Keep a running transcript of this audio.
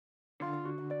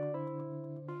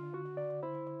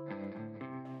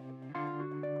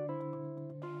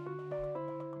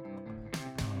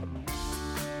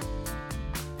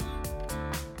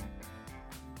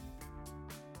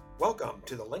Welcome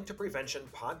to the Link to Prevention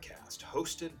podcast,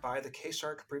 hosted by the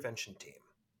KSARC Prevention Team.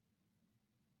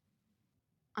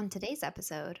 On today's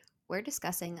episode, we're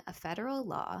discussing a federal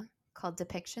law called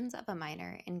Depictions of a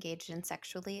Minor Engaged in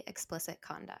Sexually Explicit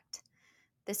Conduct.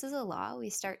 This is a law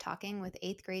we start talking with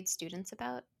 8th grade students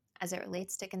about as it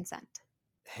relates to consent.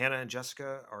 Hannah and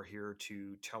Jessica are here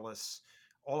to tell us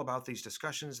all about these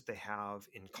discussions that they have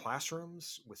in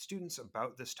classrooms with students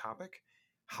about this topic,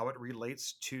 how it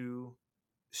relates to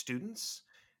students,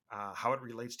 how it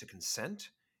relates to consent,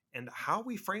 and how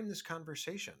we frame this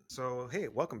conversation. So, hey,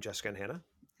 welcome, Jessica and Hannah.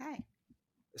 Hi.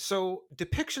 So,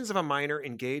 depictions of a minor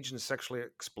engaged in sexually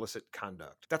explicit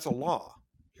conduct, that's a law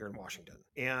here in Washington.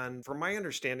 And from my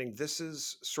understanding, this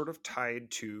is sort of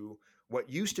tied to what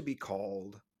used to be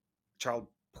called child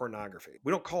pornography.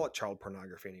 We don't call it child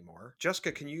pornography anymore.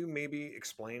 Jessica, can you maybe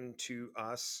explain to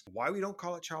us why we don't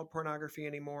call it child pornography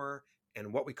anymore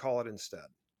and what we call it instead?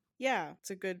 Yeah, it's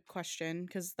a good question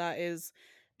because that is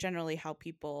generally how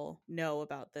people know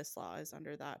about this law is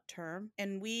under that term.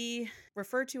 And we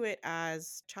refer to it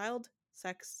as child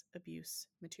sex abuse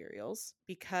materials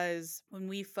because when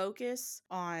we focus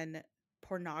on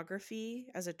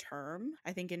pornography as a term,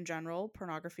 I think in general,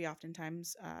 pornography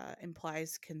oftentimes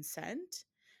implies consent,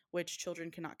 which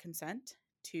children cannot consent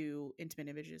to intimate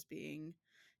images being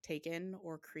taken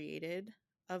or created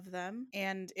of them.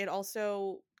 And it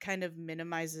also kind of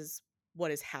minimizes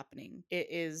what is happening. It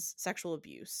is sexual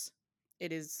abuse.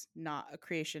 It is not a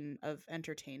creation of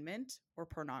entertainment or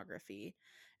pornography.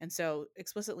 And so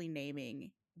explicitly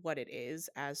naming what it is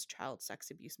as child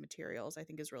sex abuse materials, I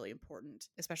think is really important,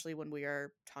 especially when we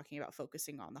are talking about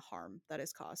focusing on the harm that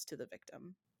is caused to the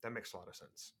victim. That makes a lot of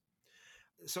sense.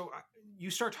 So you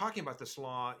start talking about this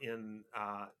law in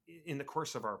the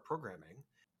course of our programming,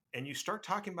 and you start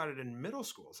talking about it in middle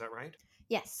school. Is that right?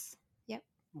 Yes. Yep.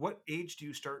 What age do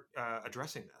you start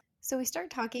addressing that? So we start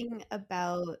talking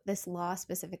about this law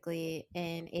specifically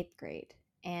in 8th grade.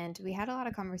 And we had a lot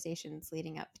of conversations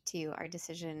leading up to our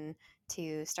decision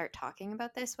to start talking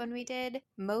about this when we did,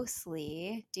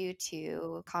 mostly due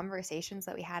to conversations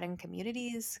that we had in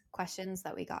communities, questions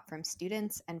that we got from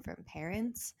students and from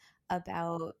parents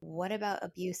about what about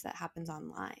abuse that happens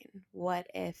online? What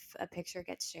if a picture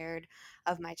gets shared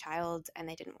of my child and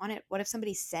they didn't want it? What if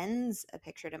somebody sends a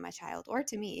picture to my child or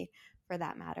to me for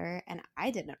that matter, and I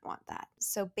didn't want that?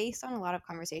 So based on a lot of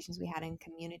conversations we had in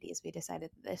communities, we decided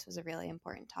that this was a really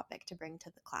important topic to bring to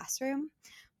the classroom.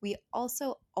 We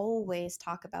also always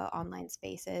talk about online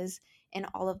spaces in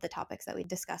all of the topics that we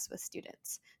discuss with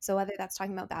students. So whether that's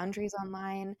talking about boundaries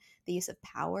online, the use of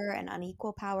power and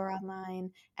unequal power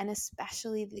online, and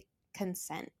especially the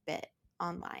consent bit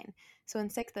online. So in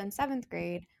 6th and 7th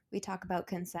grade, we talk about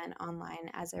consent online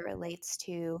as it relates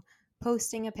to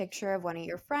posting a picture of one of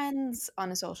your friends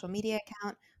on a social media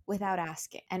account without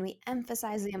asking. And we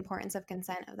emphasize the importance of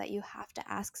consent, of that you have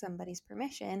to ask somebody's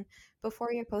permission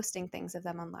before you're posting things of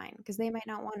them online because they might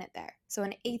not want it there. So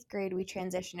in 8th grade, we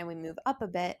transition and we move up a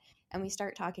bit and we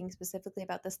start talking specifically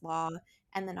about this law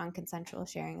and the non-consensual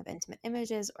sharing of intimate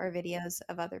images or videos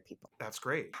of other people. That's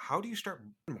great. How do you start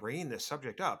bringing this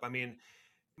subject up? I mean,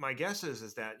 my guess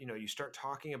is that, you start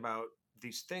talking about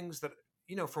these things that,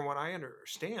 from what I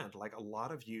understand, like a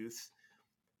lot of youth,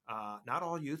 not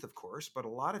all youth, of course, but a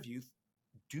lot of youth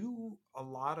do a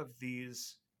lot of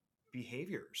these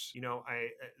behaviors.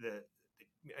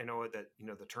 I know that,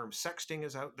 the term sexting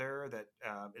is out there that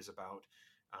is about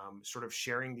sort of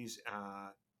sharing these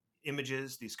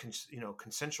images, these,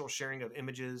 consensual sharing of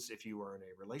images if you are in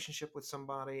a relationship with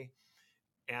somebody.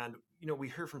 And, we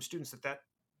hear from students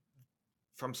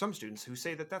from some students who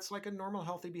say that that's like a normal,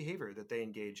 healthy behavior that they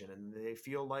engage in, and they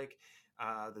feel like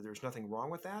that there's nothing wrong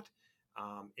with that.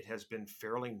 It has been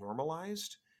fairly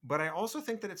normalized, but I also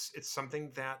think that it's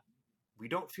something that we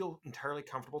don't feel entirely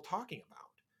comfortable talking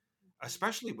about,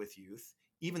 especially with youth,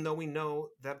 even though we know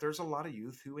that there's a lot of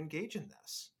youth who engage in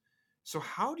this. So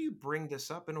how do you bring this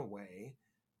up in a way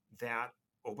that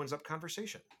opens up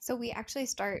conversation? So we actually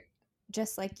start,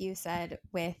 just like you said,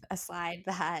 with a slide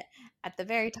that at the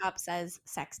very top says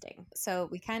sexting. So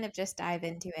we kind of just dive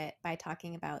into it by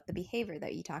talking about the behavior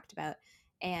that you talked about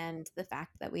and the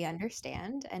fact that we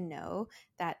understand and know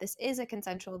that this is a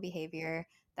consensual behavior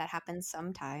that happens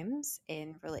sometimes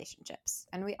in relationships.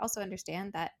 And we also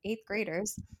understand that 8th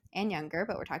graders and younger,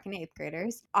 but we're talking to 8th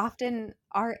graders, often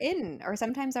are in or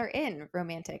sometimes are in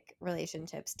romantic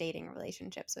relationships, dating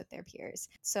relationships with their peers.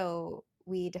 So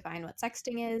we define what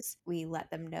sexting is. We let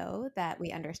them know that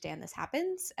we understand this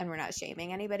happens and we're not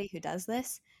shaming anybody who does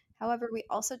this. However, we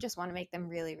also just want to make them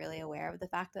really, really aware of the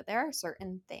fact that there are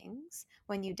certain things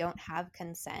when you don't have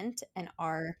consent and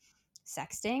are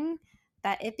sexting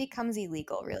that it becomes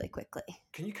illegal really quickly.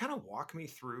 Can you kind of walk me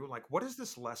through, like, what does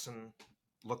this lesson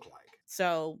look like?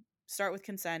 So start with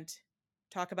consent,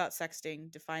 talk about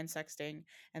sexting, define sexting,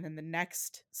 and then the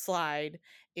next slide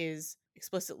is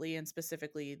explicitly and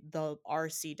specifically the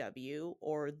RCW,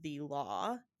 or the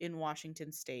law in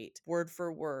Washington state, word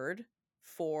for word,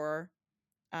 for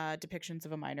depictions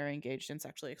of a minor engaged in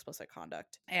sexually explicit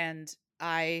conduct. And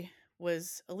I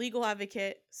was a legal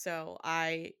advocate, so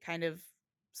I kind of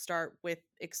start with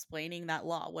explaining that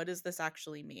law. What does this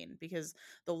actually mean? Because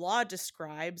the law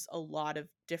describes a lot of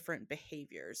different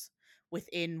behaviors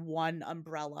within one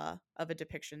umbrella of a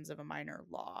depictions of a minor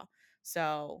law.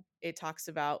 So it talks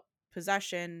about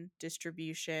possession,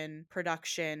 distribution,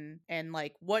 production, and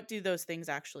like what do those things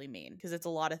actually mean? Because it's a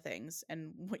lot of things.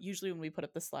 And usually when we put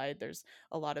up the slide, there's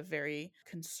a lot of very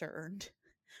concerned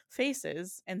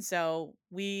faces. And so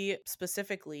we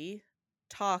specifically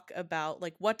talk about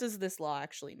like what does this law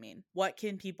actually mean? What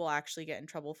can people actually get in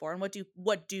trouble for? And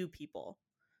what do people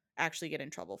actually get in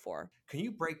trouble for? Can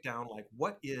you break down, like,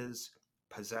 what is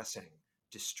possessing,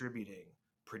 distributing,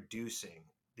 producing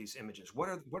these images? What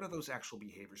are those actual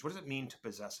behaviors? What does it mean to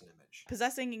possess an image?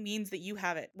 Possessing means that you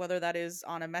have it, whether that is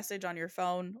on a message on your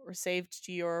phone or saved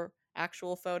to your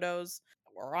actual photos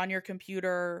or on your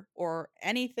computer or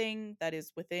anything that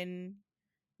is within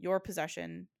your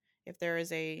possession. If there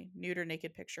is a nude or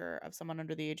naked picture of someone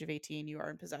under the age of 18, you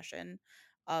are in possession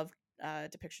of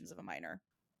depictions of a minor.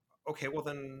 Okay, well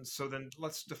then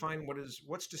let's define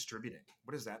what's distributing.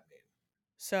 What does that mean?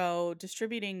 So,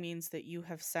 distributing means that you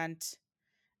have sent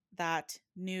that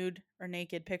nude or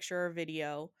naked picture or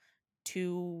video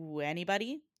to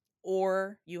anybody,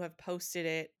 or you have posted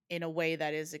it in a way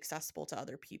that is accessible to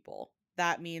other people.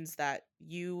 That means that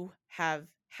you have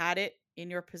had it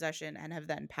in your possession and have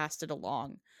then passed it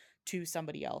along to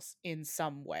somebody else in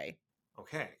some way.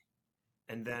 Okay.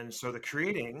 And then so the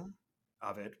creating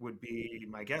of it would be,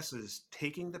 my guess is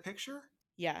taking the picture.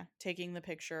 Yeah, taking the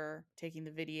picture, taking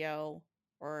the video,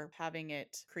 or having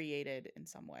it created in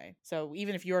some way. So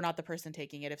even if you're not the person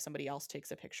taking it, if somebody else takes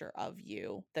a picture of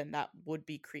you, then that would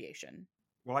be creation.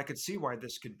 Well, I could see why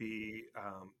this could be,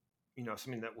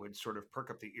 something that would sort of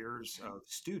perk up the ears of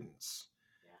students,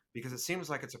 because it seems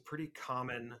like it's a pretty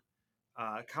common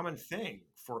thing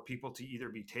for people to either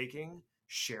be taking,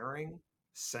 sharing,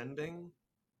 sending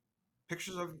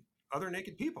pictures of other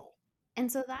naked people.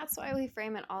 And so that's why we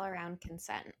frame it all around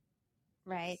consent,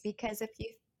 right? Because if you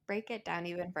break it down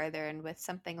even further and with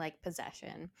something like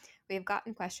possession, we've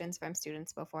gotten questions from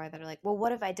students before that are like, well,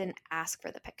 what if I didn't ask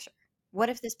for the picture? What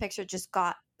if this picture just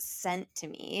got sent to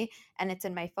me and it's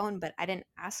in my phone, but I didn't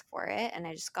ask for it and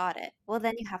I just got it? Well,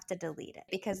 then you have to delete it,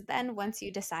 because then once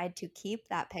you decide to keep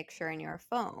that picture in your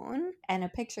phone, and a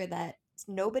picture that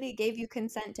nobody gave you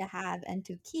consent to have and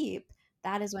to keep,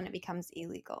 that is when it becomes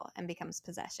illegal and becomes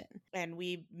possession. And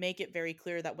we make it very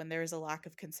clear that when there is a lack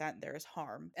of consent, there is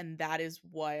harm. And that is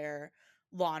where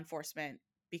law enforcement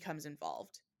becomes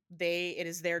involved. It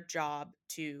is their job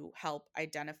to help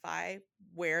identify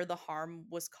where the harm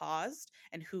was caused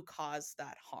and who caused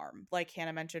that harm. Like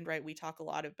Hannah mentioned, right, we talk a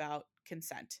lot about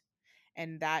consent,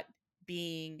 and that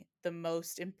being the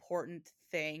most important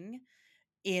thing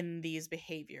in these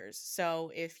behaviors.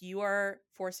 So if you are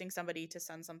forcing somebody to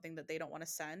send something that they don't want to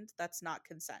send, that's not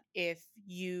consent. If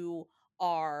you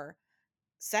are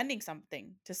sending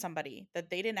something to somebody that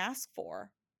they didn't ask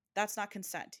for, that's not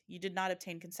consent. You did not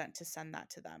obtain consent to send that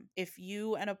to them. If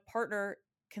you and a partner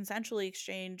consensually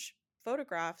exchange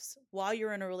photographs while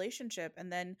you're in a relationship,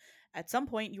 and then at some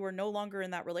point you are no longer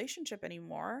in that relationship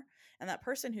anymore, and that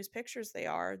person whose pictures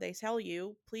they tell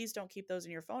you, please don't keep those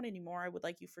in your phone anymore, I would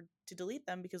like you to delete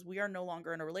them because we are no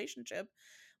longer in a relationship.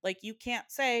 Like, you can't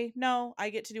say, no, I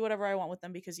get to do whatever I want with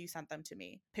them because you sent them to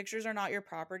me. Pictures are not your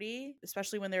property,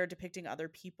 especially when they're depicting other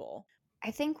people. I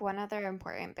think one other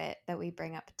important bit that we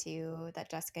bring up too,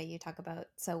 that Jessica, you talk about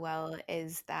so well,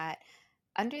 is that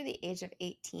under the age of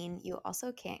 18, you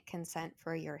also can't consent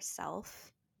for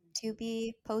yourself to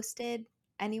be posted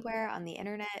anywhere on the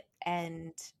internet.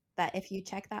 And that if you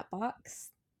check that box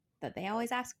that they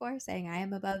always ask for, saying, I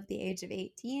am above the age of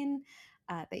 18,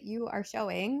 that you are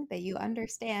showing that you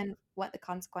understand what the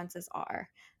consequences are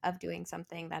of doing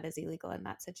something that is illegal in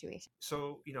that situation.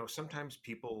 So, sometimes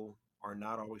people are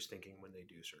not always thinking when they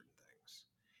do certain things,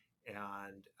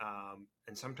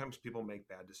 and sometimes people make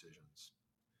bad decisions.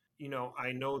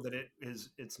 I know that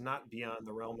it's not beyond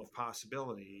the realm of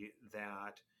possibility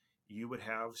that you would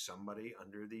have somebody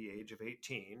under the age of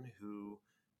 18 who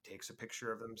takes a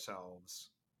picture of themselves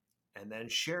and then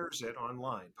shares it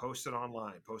online, post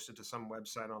it to some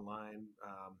website online,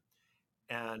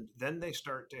 and then they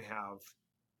start to have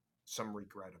some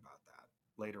regret about that.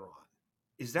 later on.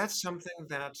 Is that something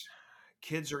that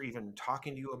kids are even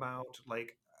talking to you about?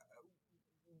 Like,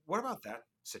 what about that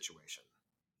situation?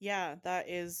 Yeah, that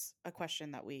is a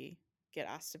question that we get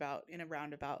asked about in a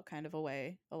roundabout kind of a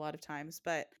way a lot of times.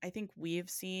 But I think we've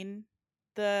seen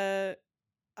the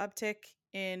uptick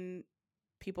in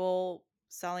people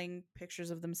selling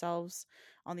pictures of themselves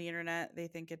on the internet. They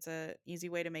think it's a easy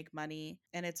way to make money,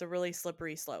 and it's a really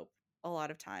slippery slope a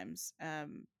lot of times,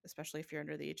 especially if you're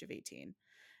under the age of 18.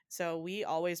 So we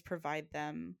always provide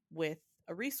them with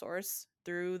a resource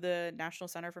through the National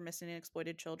Center for Missing and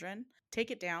Exploited Children.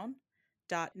 Take it down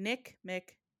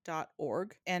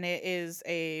 .nicmic.org, and it is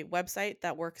a website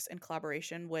that works in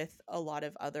collaboration with a lot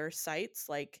of other sites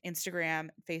like Instagram,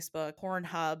 Facebook,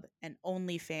 Pornhub, and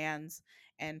OnlyFans,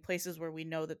 and places where we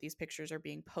know that these pictures are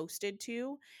being posted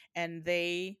to. And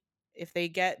they, if they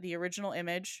get the original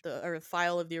image, or a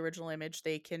file of the original image,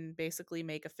 they can basically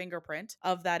make a fingerprint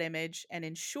of that image and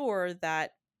ensure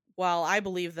that, while I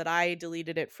believe that I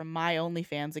deleted it from my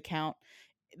OnlyFans account,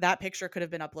 that picture could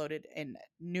have been uploaded in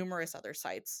numerous other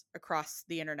sites across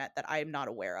the internet that I'm not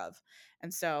aware of.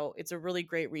 And so it's a really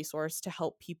great resource to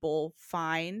help people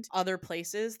find other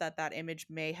places that that image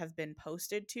may have been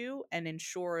posted to and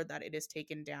ensure that it is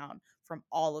taken down from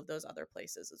all of those other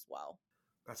places as well.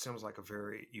 That sounds like a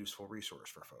very useful resource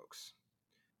for folks.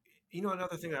 You know,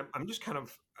 another thing I'm just kind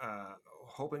of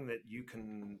hoping that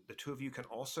the two of you can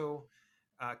also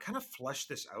kind of flesh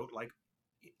this out. Like,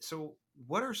 so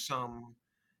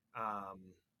um,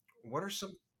 what are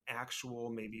some actual,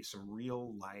 maybe some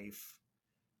real life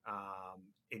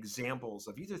examples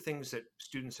of either things that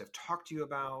students have talked to you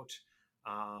about,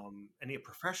 any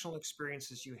professional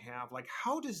experiences you have? Like,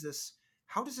 how does this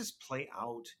play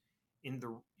out in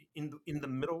the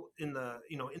middle, in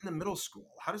the middle school?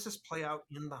 How does this play out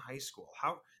in the high school?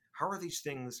 How are these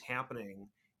things happening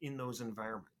in those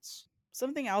environments?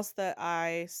 Something else that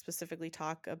I specifically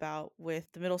talk about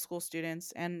with the middle school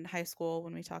students and high school,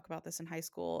 when we talk about this in high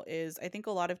school, is I think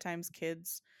a lot of times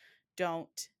kids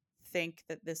don't think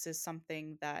that this is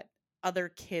something that other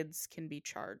kids can be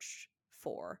charged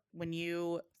for. When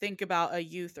you think about a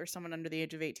youth or someone under the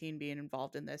age of 18 being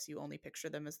involved in this, you only picture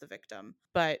them as the victim.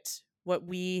 But what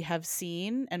we have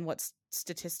seen and what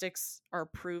statistics are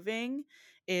proving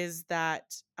is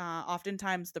that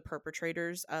oftentimes the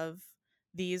perpetrators of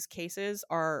these cases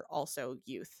are also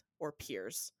youth or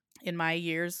peers. In my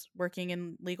years working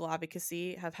in legal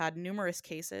advocacy, have had numerous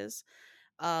cases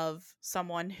of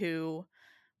someone who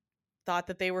thought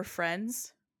that they were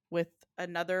friends with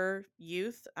another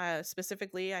youth.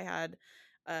 Specifically, I had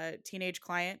a teenage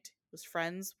client who was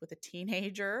friends with a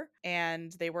teenager,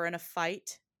 and they were in a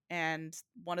fight. And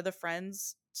one of the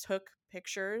friends took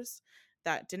pictures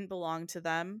that didn't belong to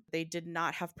them. They did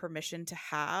not have permission to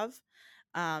have,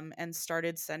 and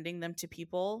started sending them to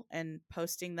people and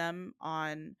posting them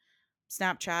on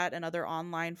Snapchat and other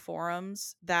online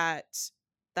forums that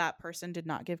person did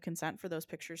not give consent for those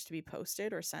pictures to be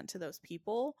posted or sent to those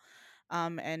people.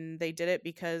 And they did it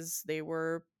because they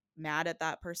were mad at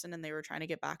that person and they were trying to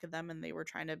get back at them and they were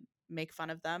trying to make fun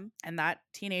of them. And that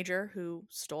teenager who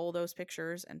stole those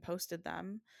pictures and posted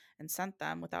them and sent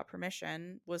them without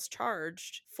permission was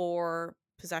charged for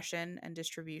possession and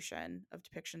distribution of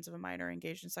depictions of a minor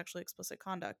engaged in sexually explicit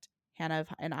conduct. Hannah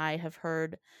and I have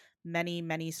heard many,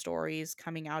 many stories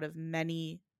coming out of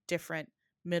many different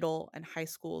middle and high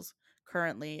schools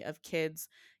currently of kids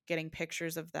getting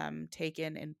pictures of them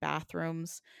taken in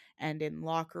bathrooms and in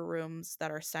locker rooms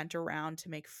that are sent around to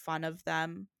make fun of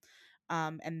them.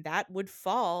 And that would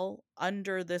fall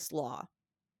under this law,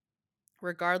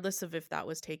 regardless of if that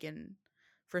was taken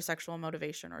for sexual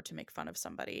motivation or to make fun of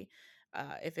somebody.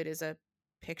 If it is a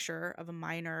picture of a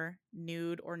minor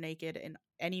nude or naked in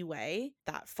any way,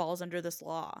 that falls under this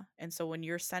law. And so when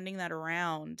you're sending that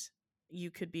around,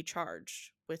 you could be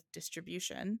charged with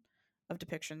distribution of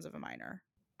depictions of a minor.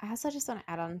 I also just want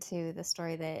to add on to the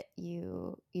story that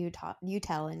you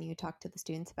tell and you talk to the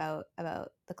students about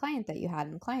the client that you had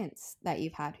and clients that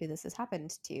you've had who this has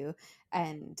happened to,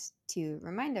 and to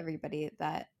remind everybody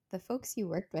that the folks you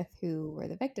worked with who were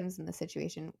the victims in the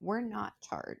situation were not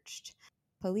charged.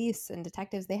 Police and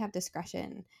detectives, they have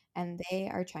discretion, and they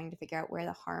are trying to figure out where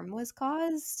the harm was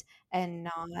caused and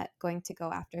not going to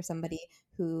go after somebody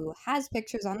who has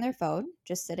pictures on their phone,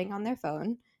 just sitting on their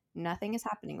phone. Nothing is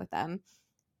happening with them.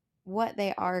 What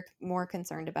they are more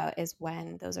concerned about is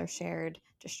when those are shared,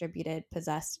 distributed,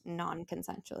 possessed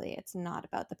non-consensually. It's not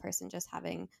about the person just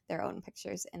having their own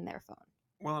pictures in their phone.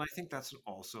 Well, and I think that's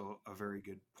also a very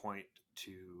good point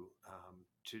to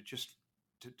just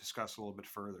to discuss a little bit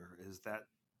further, is that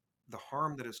the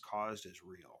harm that is caused is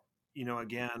real.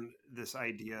 again, this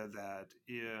idea that,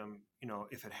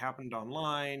 if it happened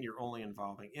online, you're only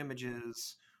involving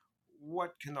images.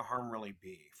 What can the harm really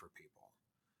be for people?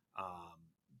 Um,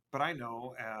 but I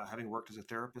know, having worked as a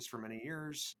therapist for many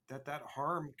years, that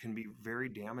harm can be very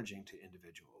damaging to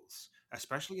individuals,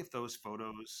 especially if those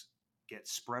photos get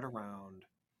spread around,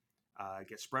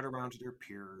 get spread around to their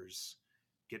peers,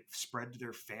 get spread to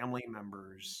their family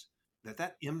members.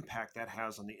 That impact that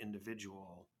has on the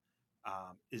individual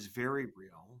is very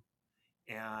real,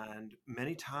 and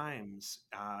many times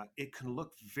it can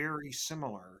look very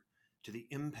similar to the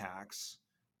impacts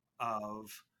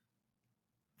of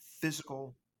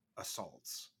physical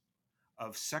assaults,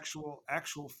 of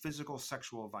actual physical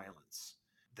sexual violence.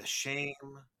 The shame,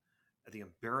 the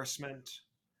embarrassment,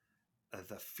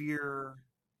 the fear,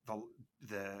 the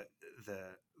the the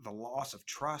the loss of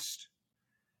trust.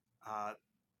 Uh,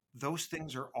 those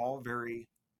things are all very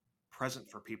present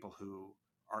for people who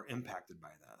are impacted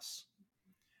by this.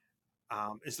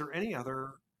 Is there any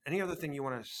other thing you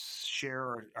want to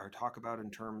share or talk about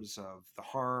in terms of the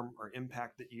harm or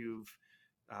impact that you've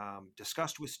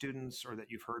discussed with students or that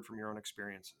you've heard from your own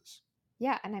experiences?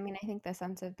 Yeah, and I mean, I think the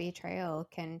sense of betrayal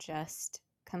can just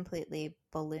completely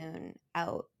balloon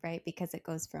out, right? Because it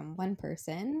goes from one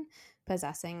person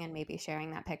possessing and maybe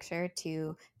sharing that picture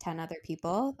to 10 other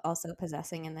people also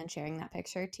possessing and then sharing that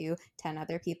picture to 10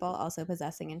 other people also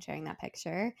possessing and sharing that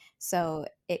picture. So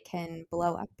it can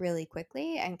blow up really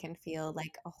quickly and can feel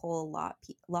like a whole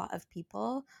lot of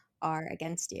people are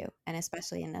against you. And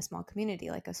especially in a small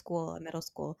community like a school, a middle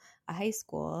school, a high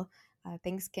school,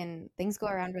 things go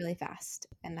around really fast,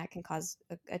 and that can cause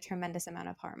a tremendous amount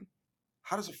of harm.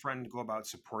 How does a friend go about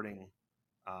supporting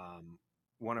um,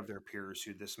 one of their peers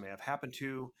who this may have happened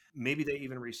to? Maybe they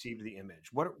even received the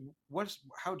image.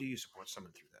 How do you support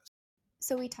someone through this?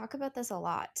 So we talk about this a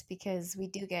lot because we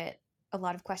do get a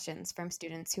lot of questions from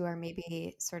students who are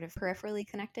maybe sort of peripherally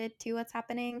connected to what's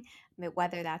happening,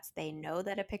 whether that's they know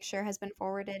that a picture has been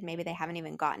forwarded, maybe they haven't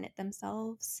even gotten it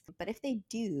themselves. But if they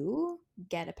do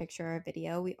get a picture or a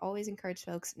video, we always encourage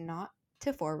folks not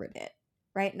to forward it.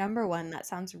 Right? Number one, that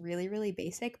sounds really, really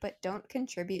basic, but don't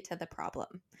contribute to the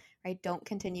problem, right? Don't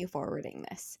continue forwarding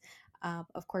this.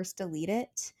 Of course, delete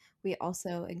it. We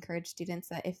also encourage students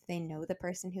that if they know the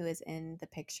person who is in the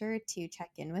picture, to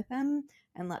check in with them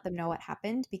and let them know what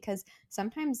happened, because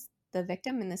sometimes the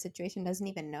victim in the situation doesn't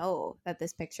even know that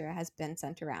this picture has been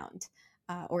sent around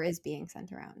or is being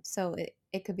sent around. So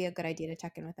it could be a good idea to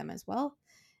check in with them as well.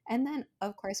 And then,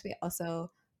 of course, we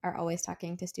also are always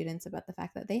talking to students about the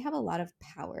fact that they have a lot of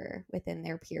power within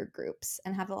their peer groups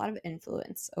and have a lot of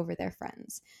influence over their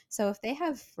friends. So if they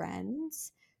have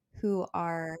friends who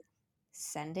are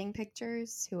sending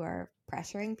pictures, who are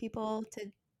pressuring people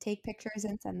to take pictures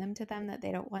and send them to them that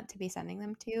they don't want to be sending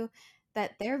them to,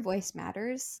 that their voice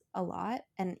matters a lot.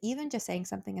 And even just saying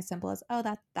something as simple as, "Oh,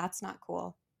 that's not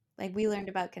cool. Like we learned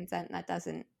about consent, and that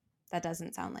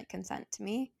doesn't sound like consent to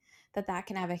me." That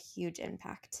can have a huge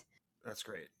impact. That's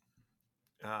great.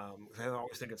 I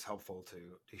always think it's helpful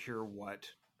to hear what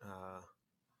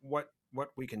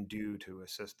we can do to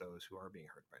assist those who are being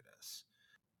hurt by this.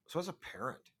 So, as a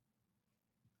parent,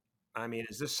 I mean,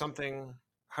 is this something?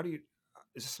 How do you?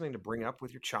 Is this something to bring up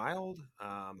with your child?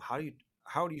 How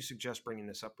do you suggest bringing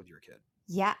this up with your kid?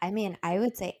 Yeah, I mean, I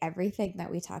would say everything that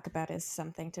we talk about is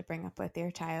something to bring up with your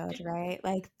child, right?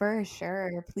 Like, for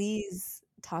sure, please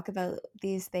talk about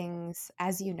these things.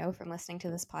 As you know from listening to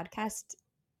this podcast,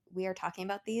 we are talking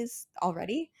about these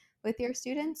already with your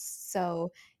students.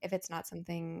 So if it's not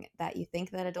something that you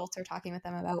think that adults are talking with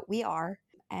them about, we are,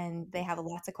 and they have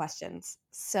lots of questions.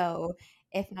 So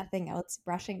if nothing else,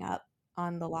 brushing up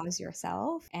on the laws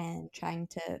yourself and trying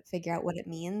to figure out what it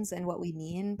means and what we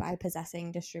mean by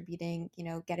possessing, distributing,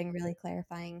 getting really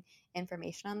clarifying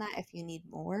information on that if you need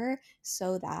more,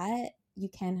 so that you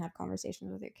can have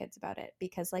conversations with your kids about it.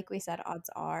 Because, like we said, odds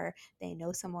are they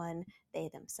know someone, they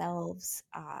themselves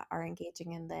are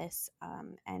engaging in this,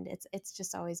 and it's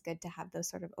just always good to have those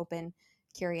sort of open,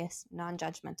 curious,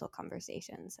 non-judgmental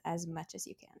conversations as much as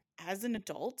you can. As an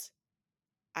adult,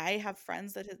 I have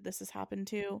friends that this has happened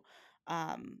to.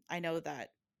 I know that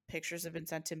pictures have been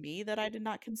sent to me that I did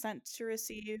not consent to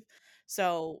receive.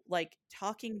 So, like,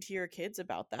 talking to your kids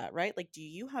about that, right? Like, do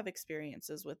you have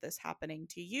experiences with this happening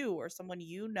to you or someone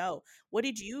you know? What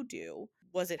did you do?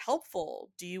 Was it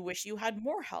helpful? Do you wish you had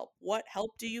more help? What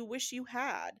help do you wish you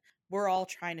had? We're all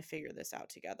trying to figure this out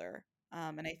together.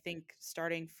 And I think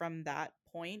starting from that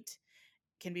point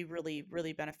can be really,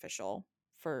 really beneficial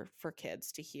for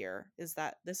kids to hear, is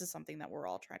that this is something that we're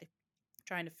all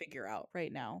trying to figure out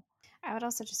right now. I would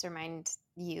also just remind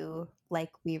you,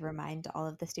 like we remind all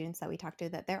of the students that we talk to,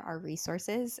 that there are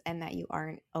resources and that you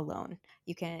aren't alone.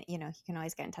 You can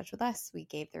always get in touch with us. We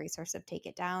gave the resource of Take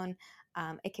It Down.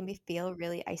 It can feel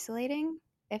really isolating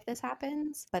if this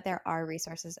happens, but there are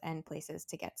resources and places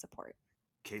to get support.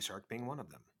 Case Arc being one of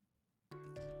them.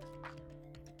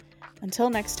 Until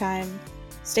next time,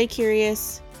 stay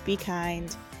curious, be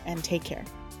kind, and take care.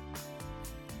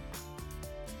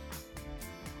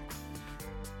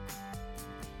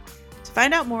 To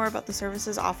find out more about the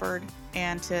services offered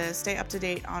and to stay up to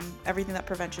date on everything that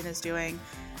prevention is doing,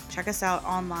 check us out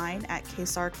online at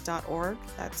ksarc.org.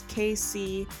 That's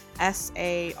KCSARC.org.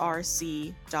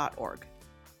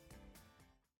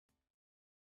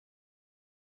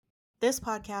 This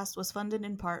podcast was funded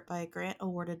in part by a grant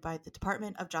awarded by the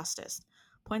Department of Justice.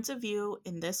 Points of view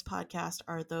in this podcast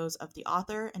are those of the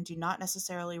author and do not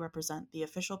necessarily represent the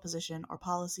official position or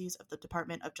policies of the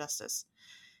Department of Justice.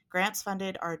 Grants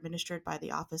funded are administered by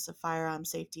the Office of Firearm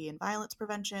Safety and Violence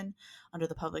Prevention under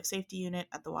the Public Safety Unit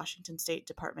at the Washington State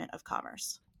Department of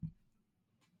Commerce.